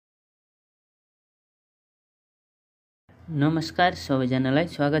नमस्कार सबैजनालाई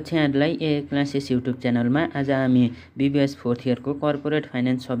स्वागत छ यहाँहरुलाई ए क्लासेस युट्युब च्यानलमा। आज हामी BBS 4th इयरको कर्पोरेट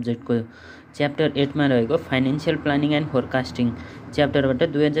फाइनान्स सब्जेक्टको च्याप्टर 8 मा रहेको फाइनान्शियल प्लानिङ एन्ड फोरकास्टिङ च्याप्टरबाट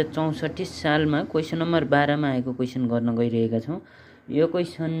 2064 सालमा क्वेशन नम्बर 12 मा आएको क्वेशन गर्न गइरहेका छौं। यो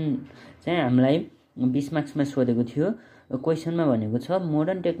क्वेशन चाहिँ हामीलाई 20 मार्क्समा सोधेको थियो। क्वेशनमा भनेको छ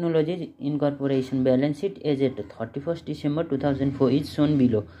modern technologies इन्कर्पोरेसन balance sheet as at 31 December 2004 is Son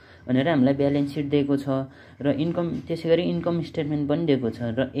below भनेर हामीलाई ब्यालेन्स शीट दिएको छ र इन्कम त्यसैगरी इन्कम स्टेटमेन्ट पनि दिएको छ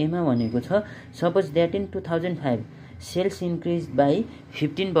र एमा भनेको छ suppose that in 2005 sales increase by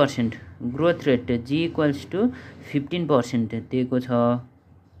 15% growth rate G equals to 15% दिएको छ।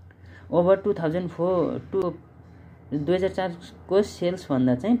 ओभर 2004 टु 2004 को सेल्स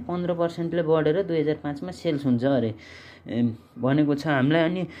भन्दा चाहिँ 15% ले बढेर 2005 मा सेल्स हुन्छ अरे भनेको छ हामीलाई।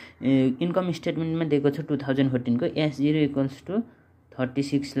 अनि इन्कम स्टेटमेन्टमा दिएको छ 2014 को S0 इक्वल्स टु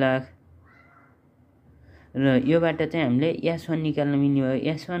 36 लाख र योबाट चाहिँ हामीले S1 निकाल्न मिल्ने भयो।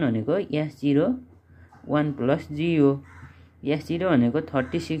 S1 भनेको S0 1 प्लस G हो। S0 भनेको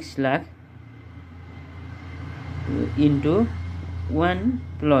 36 लाख इन्टु 1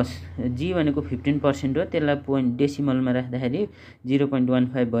 प्लस G भनेको 15% हो, त्यसलाई पोइन्ट डेसिमलमा राख्दाखेरि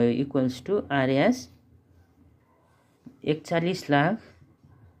 0.15 भयो इक्वल्स टु RS 41 लाख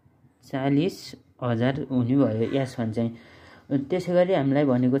 40,000 हुने भयो S1 चाहिँ। त्यसैगरी हामीलाई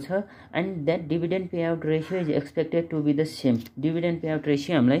भनेको छ and that dividend payout ratio is expected to be the same. Dividend payout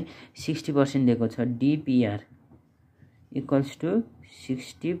ratio हामीलाई 60% दिएको छ। DPR इक्वल्स टु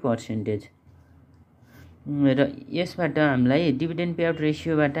 60% र यसबाट हामीलाई डिभिडेन्ड पेआउट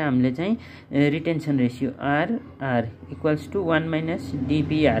रेशियोबाट हामीले चाहिँ retention ratio RR equals to 1 minus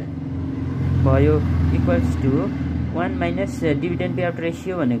DPR भयो equals to 1 minus dividend payout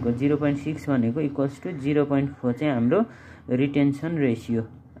ratio भनेको 0.6 भनेको इक्वल्स टु 0.4 चाहिँ हाम्रो रिटेन्सन रेशियो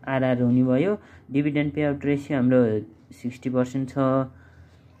RR हुने भयो। डिभिडेन्ड पेआउट रेशियो हाम्रो 60% छ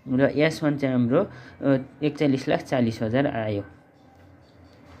र S1 चाहिँ हाम्रो 41,40,000 आयो।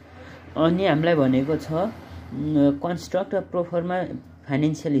 अनि हामीलाई भनेको छ construct a प्रोफर्मा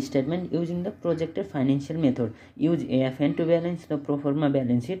financial statement using the projected financial method use AFN to balance the प्रोफर्मा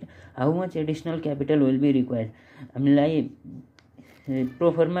balance sheet how much additional capital will be required. हामीलाई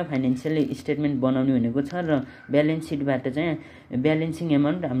प्रोफर्मा फाइनान्शियल स्टेटमेन्ट बनाउने भनेको छ र ब्यालेन्स शीटबाट चाहिँ ब्यालेन्सिङ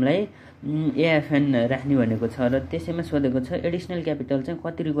एमाउन्ट हामीलाई AFN राख्ने भनेको छ र त्यसैमा सोधेको छ एडिशनल क्यापिटल चाहिँ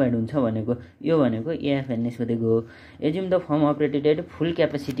कति रिक्वायर्ड हुन्छ भनेको यो भनेको AFN नै सोधेको हो। Assume the form operated at full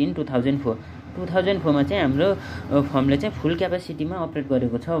capacity in 2004 मा चाहिँ हाम्रो फर्मले चाहिँ फुल क्यापेसिटीमा अपरेट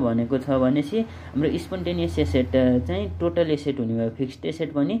गरेको छ भनेको छ भनेपछि हाम्रो स्पोन्टेनियस एसेट चाहिँ टोटल एसेट हुने भयो, फिक्स्ड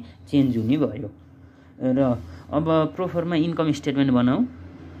एसेट पनि चेन्ज हुने भयो। र अब प्रोफर्मा इन्कम स्टेटमेन्ट बनाऊ।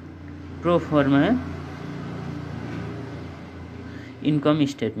 प्रोफर्मा इन्कम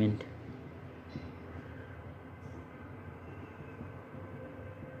स्टेटमेन्ट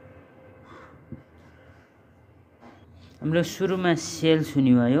हाम्रो सुरुमा सेल्स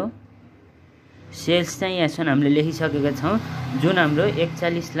हुने भयो। सेल्स चाहिँ यसमा हामीले लेखिसकेका छौं जुन हाम्रो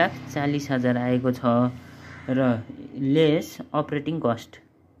 41,40,000 आएको छ र लेस अपरेटिङ कस्ट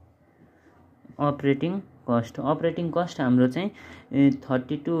हाम्रो चाहिँ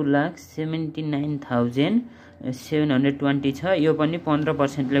 32,79,720 छ। यो पनि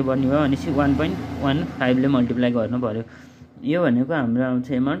 15% ले बढ्ने भयो भनेपछि 1.15 ले मल्टिप्लाई गर्नु पर्यो। यो भनेको हाम्रो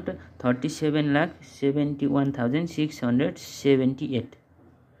आउँछ एमाउन्ट 37,71,678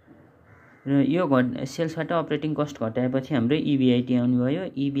 र यो सेल्सबाट अपरेटिङ कस्ट घटाएपछि हाम्रो EBIT आउने भयो।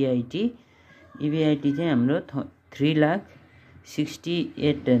 EBIT चाहिँ हाम्रो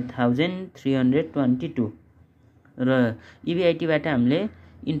 3,68,322 र EBIT बाट हामीले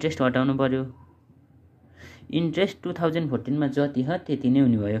इन्ट्रेस्ट हटाउनु पर्यो। इन्ट्रेस्ट 2014 मा जति छ त्यति नै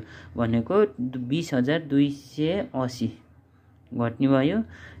हुने भयो भनेको 20,280 घट्ने भयो।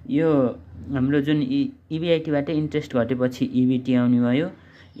 यो हाम्रो जुन EBIT बाट इन्ट्रेस्ट घटेपछि EBT आउने भयो।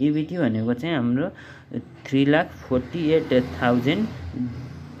 EBT भनेको चाहिँ हाम्रो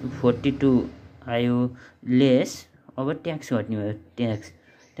 3,48,042 आयो लेस। अब ट्याक्स घट्ने भयो। ट्याक्स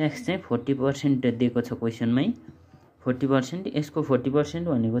चाहिँ 40% दिएको छ क्वेशनमै 40%। यसको 40%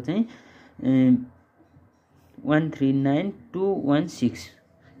 भनेको चाहिँ 139,216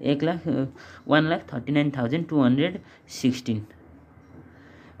 1,39,216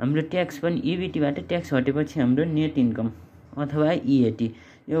 हाम्रो ट्याक्स पनि EBT बाट ट्याक्स हटेपछि हाम्रो नेट इन्कम अथवा EAT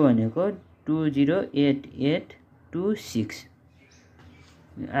यो भनेको 208,826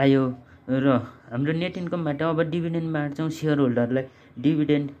 आयो र हाम्रो नेट इन्कमबाट अब dividend बाँड्छौं share होल्डरलाई।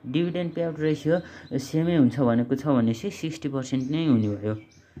 Dividend payout ratio सेमै हुन्छ भनेको छ भनेपछि 60% नै हुने भयो।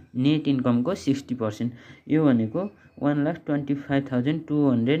 नेट इन्कमको 60% यो भनेको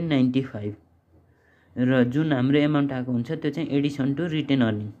 1,25,295 र जुन हाम्रो एमाउन्ट आएको हुन्छ त्यो चाहिँ एडिसन टु रिटेन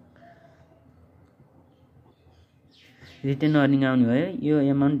अर्निङ आउने भयो। यो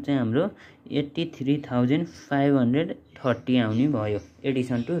एमाउन्ट चाहिँ हाम्रो 83,530 आउने भयो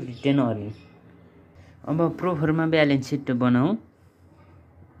एडिसन टु रिटेन अर्निङ। अब प्रोफर्मा ब्यालेन्स सिट बनाऊ।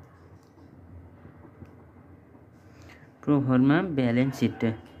 प्रोफर्मा ब्यालेन्स सिट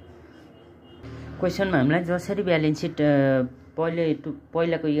क्वेसनमा हामीलाई जसरी ब्यालेन्स सिट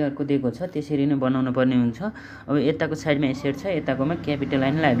पहिलाको इयरको दिएको छ त्यसरी नै बनाउन पर्ने हुन्छ। अब यताको साइडमा एसेट छ, यताकोमा क्यापिटल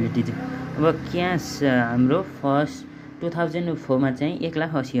एन्ड लायबिलिटिज। अब क्यास हाम्रो फर्स्ट 2004 मा चाहिँ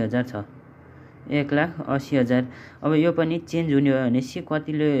 1,80,000 छ, 1,80,000। अब यो पनि चेन्ज हुने हो भनेपछि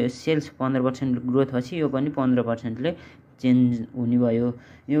कतिले सेल्स 15% ग्रोथ पछि यो पनि 15%ले चेन्ज हुने भयो।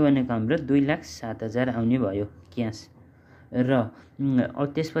 यो भनेको हाम्रो 2,07,000 आउने भयो क्यास। र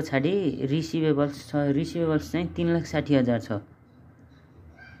अब त्यस पछाडि रिसिभेबल्स छ, रिसिभेबल्स चाहिँ 3,60,000 छ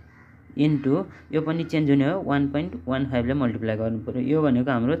इन्टु यो पनि चेन्ज हुने हो 1.15 ले मल्टिप्लाई गर्नु पर्यो। यो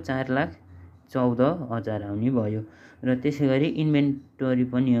भनेको हाम्रो 4,14,000 आउने भयो। र त्यसै गरी इन्भेन्टरी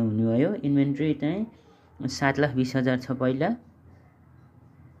पनि हुने भयो। इन्भेन्टरी चाहिँ 7,20,000 छ पहिला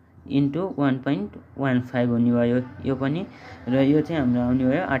इन्टु 1.15 हुने भयो यो पनि। र यो चाहिँ हाम्रो आउने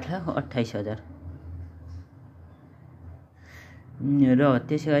भयो 8,28,000। र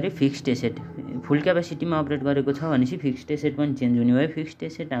त्यसै गरी फिक्स्ड एसेट फुल क्यापेसिटीमा अपरेट गरेको छ भनेपछि फिक्स्ड एसेट पनि चेन्ज हुने भयो। फिक्स्ड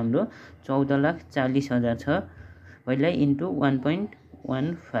एसेट हाम्रो 14,40,000 छ पहिला इन्टु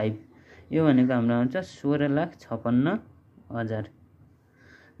 1.15। यो भनेको हाम्रो आउँछ 16,56,000।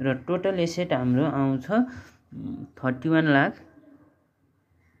 र टोटल एसेट हाम्रो आउँछ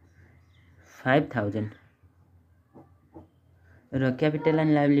 31,05,000। र क्यापिटल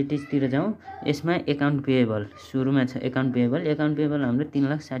एन्ड लायबिलिटिजतिर जाउँ। यसमा एकाउन्ट पेएबल सुरुमा छ। एकाउन्ट पेएबल हाम्रो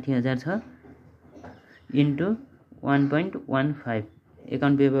 3,60,000 छ इन्टु 1.15।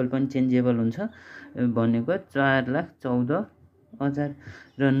 एकाउन्ट पेएबल पनि चेन्जेबल हुन्छ भनेको 4,14,000।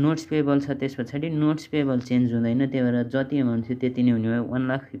 र नोट्स पेएबल छ त्यस पछाडि। नोट्स पेएबल चेन्ज हुँदैन, त्यही भएर जति एमाउन्ट थियो त्यति नै हुने भयो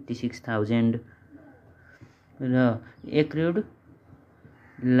 1,56,000। र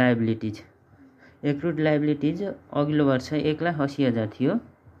एक्रुड लायबिलिटिज अघिल्लो वर्ष 1,80,000 थियो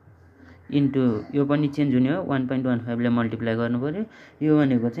इन्टु यो पनि चेन्ज हुने हो 1.15 ले मल्टिप्लाई गर्नु पर्यो। यो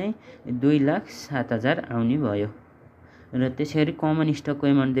भनेको चाहिँ 2,07,000 आउने भयो। र त्यसै गरी कमन स्टकको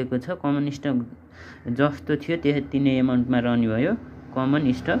एमाउन्ट दिएको छ। कमन स्टक जस्तो थियो त्यति नै एमाउन्टमा रहने भयो। कमन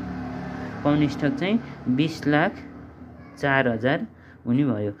स्टक चाहिँ 20,04,000 हुने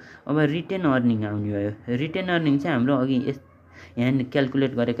भयो। अब रिटेन अर्निङ आउने भयो। रिटेन अर्निङ चाहिँ हाम्रो अघि यहाँ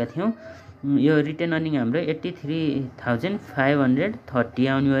क्यालकुलेट गरेका थियौँ। यो रिटेन अर्निङ हाम्रो 83,530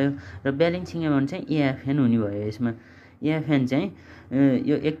 आउने भयो। र ब्यालेन्सिङ एमाउन्ट चाहिँ एएफएन हुने भयो। यसमा एएफएन चाहिँ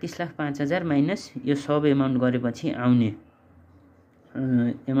यो 31,05,000 माइनस यो सब एमाउन्ट गरेपछि आउने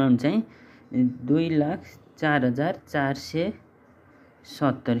एमाउन्ट चाहिँ 2,04,470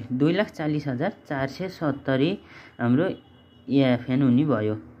 2,40,470 हाम्रो एएफएन हुने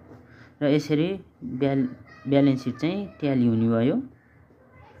भयो। र यसरी ब्यालेन्स सिट चाहिँ ट्याली हुने भयो।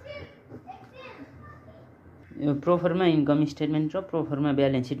 प्रोफर्मा इन्कम स्टेटमेन्ट र प्रोफर्मा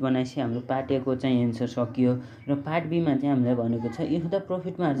ब्यालेन्स सिट बनाएपछि हाम्रो पार्ट ए को चाहिँ एन्सर सकियो। र पार्ट बी मा चाहिँ हामीलाई भनेको छ if the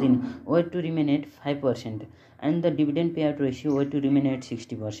profit margin were to remain at 5% and the dividend payout ratio were to remain at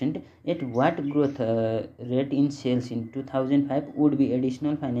 60%, at what growth rate in sales in 2005 would be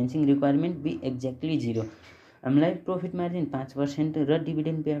additional financing requirement be exactly 0। हामीलाई profit margin 5% र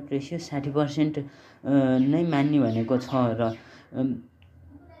dividend payout ratio 60% नै मान्ने भनेको छ। र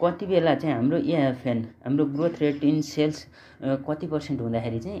कति बेला चाहिँ हाम्रो एएफएन हाम्रो ग्रोथ रेट इन सेल्स कति %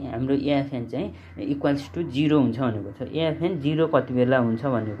 हुँदाखेरि चाहिँ हाम्रो एएफएन चाहिँ इक्वल्स टु 0 हुन्छ भनेको छ। एएफएन 0 कति बेला हुन्छ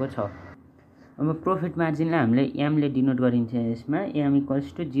भनेको छ। अब प्रॉफिट मार्जिनलाई हामीले एमले डिनोट गरिन्छ। यसमा एम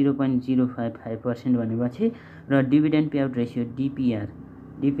इक्वल्स टु 0.055% भनेपछि र dividend payout ratio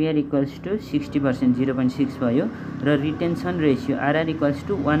DPR equals to 60% 0.6 भयो। र retention ratio RR equals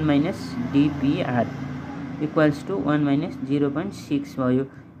to 1 minus DPR equals to 1 minus 0.6 भयो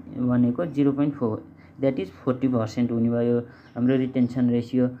भनेको 0.4 द्याट इज 40% हुने भयो हाम्रो रिटेन्सन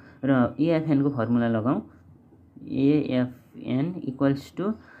रेशियो। र एएफएन को फर्मुला लगाउँ। AFN equals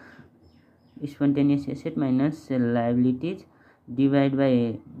to spontaneous asset minus liabilities divide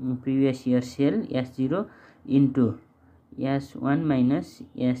by previous year sale S0 into S1 minus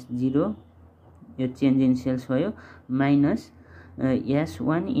S0 यो change in sales भयो minus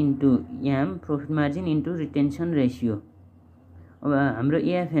S1 into am profit margin into retention ratio. अब हाम्रो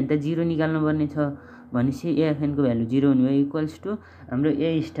AFN त 0 निकाल्नु पर्ने छ भनेपछि एएफएन को भ्यालु 0 हुने भयो इक्वल्स टु हाम्रो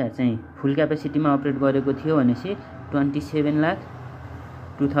ए स्टार चाहिँ फुल क्यापेसिटीमा अपरेट गरेको थियो भनेपछि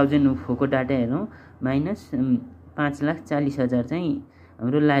 27,02,004 को डाटा हेरौँ माइनस 5,40,000 चाहिँ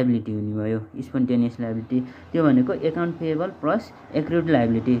हाम्रो लायबिलिटी हुने भयो, स्पोन्टेनियस लायबिलिटी। त्यो भनेको account payable plus एक्रुड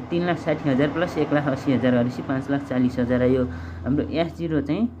liability 3,60,000 plus 1,80,000 गरेपछि 5,40,000 आयो। हाम्रो S0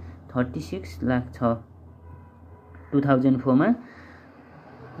 चाहिँ 36 लाख छ 2004 मा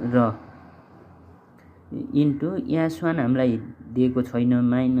र इन्टु S1 हामीलाई दिएको छैन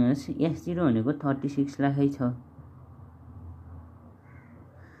माइनस S0 भनेको 36 लाखै छ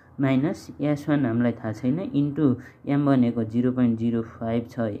माइनस S1 हामीलाई थाहा छैन इन्टु M भनेको 0.05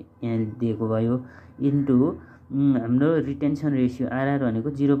 छ यहाँ दिएको भयो इन्टु हाम्रो रिटेन्सन रेसियो RR भनेको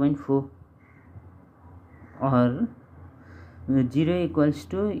 0.4 और 0 इक्वल्स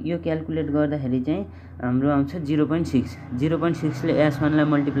टु यो क्याल्कुलेट गर्दाखेरि चाहिँ हाम्रो आउँछ 0.6 0.6 ले S1 लाई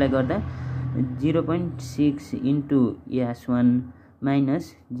मल्टिप्लाई गर्दा 0.6 into S1 minus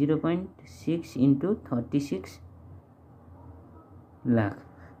 0.6 into 36 lakh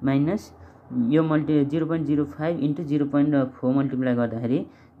minus यो 0.05 इन्टु 0.4 मल्टिप्लाई गर्दाखेरि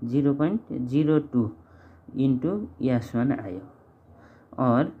 0.02 इन्टु S1 आयो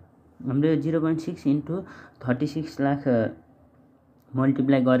और हाम्रो 0.6 इन्टु 36 लाख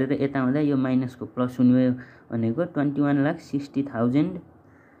मल्टिप्लाई गरेर यता आउँदा यो माइनसको प्लस हुने भयो भनेको 21,60,000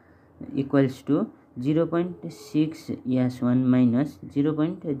 equals to 0.6 S1 minus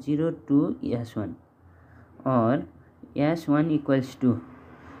 0.02 S1 और S1 equals to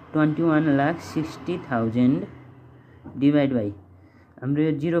 21,60,000 divide by हाम्रो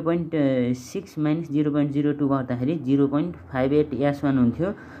यो 0.6 माइनस 0.02 गर्दाखेरि 0.58 S1 हुन्थ्यो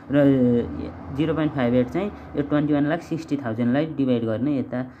र 0.58 चाहिँ यो 21,60,000 लाई डिवाइड गर्ने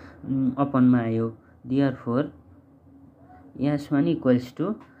यता अपनमा आयो। देयरफोर S1 इक्वल्स टु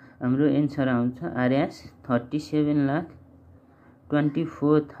हाम्रो एन्सर आउँछ RS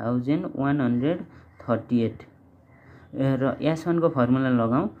 37,24,138 र S1 को फर्मुला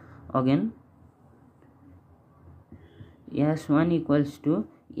लगाऊ again S1 equals to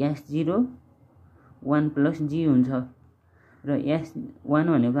S0 1 plus G हुन्छ र S1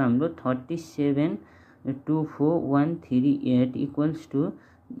 भनेको हाम्रो 37,24,138 इक्वल्स टु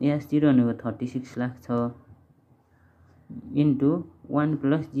S0 भनेको 36 लाख छ इन्टु 1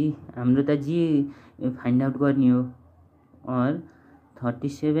 प्लस G हाम्रो त G फाइन्ड आउट गर्ने हो और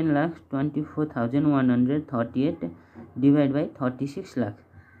 37,24,138 divide by 36 lakh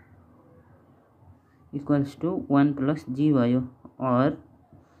equals to 1 plus G भयो और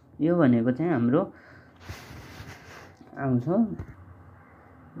यो भनेको चाहिँ हाम्रो आउँछ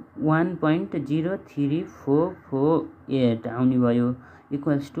 1.0348 आउने भयो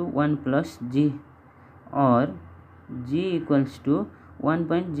इक्वल्स टु 1 प्लस G और G इक्वल्स टु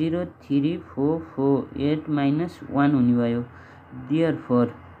 1.0348 माइनस 1 हुने भयो। देयरफोर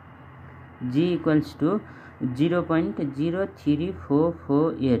G इक्वल्स टु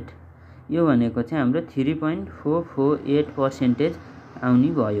 0.0348 यो भनेको चाहिँ हाम्रो 3.448% आउने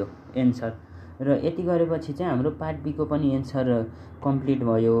भयो एन्सर र यति गरेपछि चाहिँ हाम्रो पार्ट बी को पनि एन्सर कम्प्लिट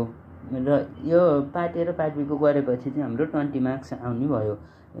भयो र यो पार्ट ए र पार्ट बी को गरेपछि चाहिँ हाम्रो 20 मार्क्स आउने भयो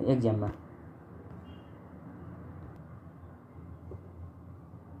एक्जाममा।